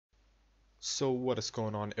So what is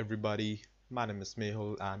going on, everybody? My name is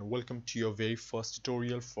Mehul and welcome to your very first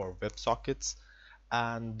tutorial for WebSockets.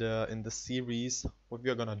 And in this series, what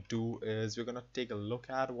we're gonna do is we're gonna take a look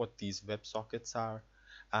at what these WebSockets are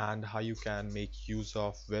and how you can make use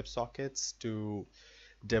of WebSockets to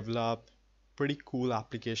develop pretty cool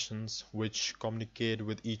applications which communicate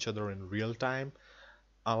with each other in real time.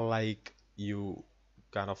 Unlike you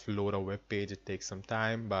kind of load a web page, it takes some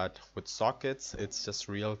time, but with sockets, it's just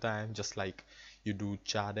real time, just like you do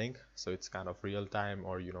chatting. So it's kind of real time,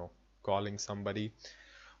 or calling somebody.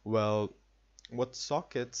 Well, what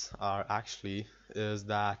sockets are actually is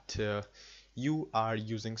that you are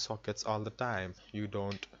using sockets all the time. You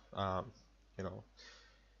don't, you know,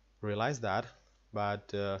 realize that,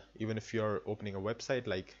 but even if you're opening a website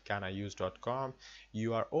like caniuse.com,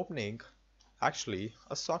 you are opening actually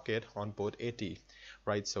a socket on port 80,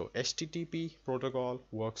 right? So HTTP protocol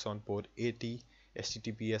works on port 80,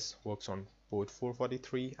 HTTPS works on port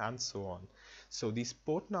 443, and so on. So these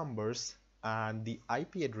port numbers and the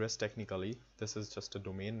IP address, technically this is just a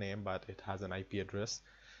domain name but it has an IP address,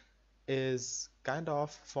 is kind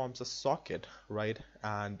of forms a socket, right?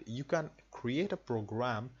 And you can create a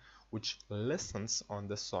program which listens on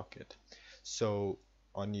this socket. So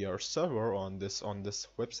on your server, on this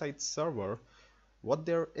website server, what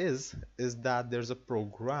there is that there's a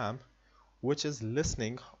program which is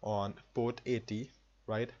listening on port 80,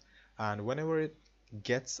 right? And whenever it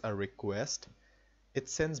gets a request, it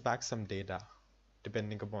sends back some data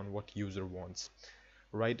depending upon what user wants,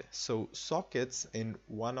 right? So sockets in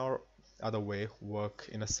one or other way work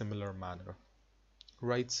in a similar manner,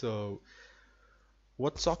 right? So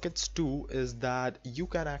what sockets do is that you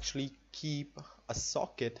can actually keep a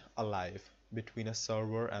socket alive between a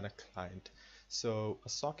server and a client. So a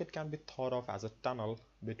socket can be thought of as a tunnel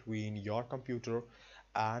between your computer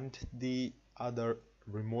and the other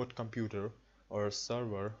remote computer or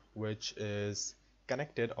server, which is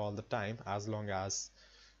connected all the time as long as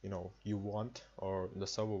you want, or the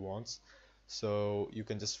server wants. So you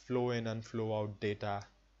can just flow in and flow out data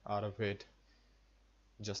out of it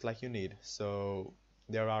just like you need. So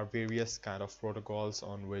there are various kind of protocols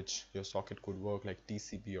on which your socket could work, like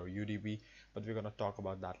TCP or UDP, but we're going to talk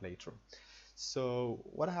about that later. So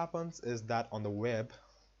what happens is that on the web,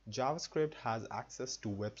 JavaScript has access to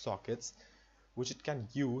WebSockets, which it can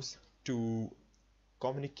use to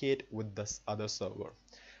communicate with this other server,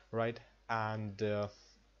 right? And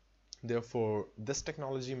therefore, this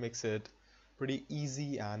technology makes it pretty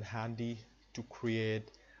easy and handy to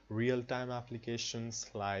create real-time applications.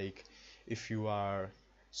 Like if you are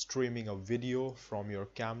streaming a video from your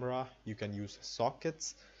camera, you can use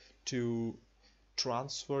sockets to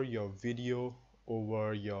transfer your video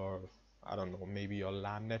over your, I don't know, maybe your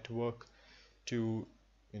LAN network, to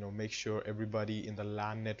make sure everybody in the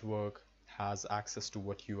LAN network has access to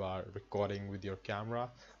what you are recording with your camera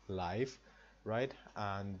live, right?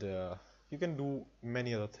 And you can do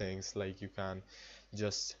many other things, like you can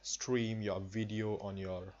just stream your video on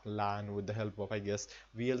your LAN with the help of, I guess,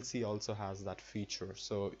 VLC also has that feature.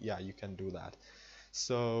 So yeah, you can do that.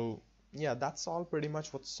 So yeah, that's all pretty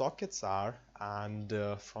much what sockets are. And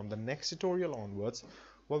from the next tutorial onwards,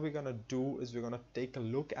 what we're gonna do is we're gonna take a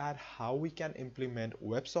look at how we can implement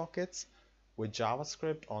WebSockets with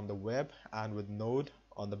JavaScript on the web and with Node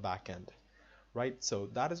on the back end. Right, so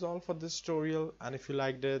that is all for this tutorial, and if you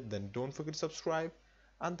liked it, then don't forget to subscribe,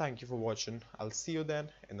 and thank you for watching. I'll see you then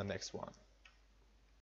in the next one.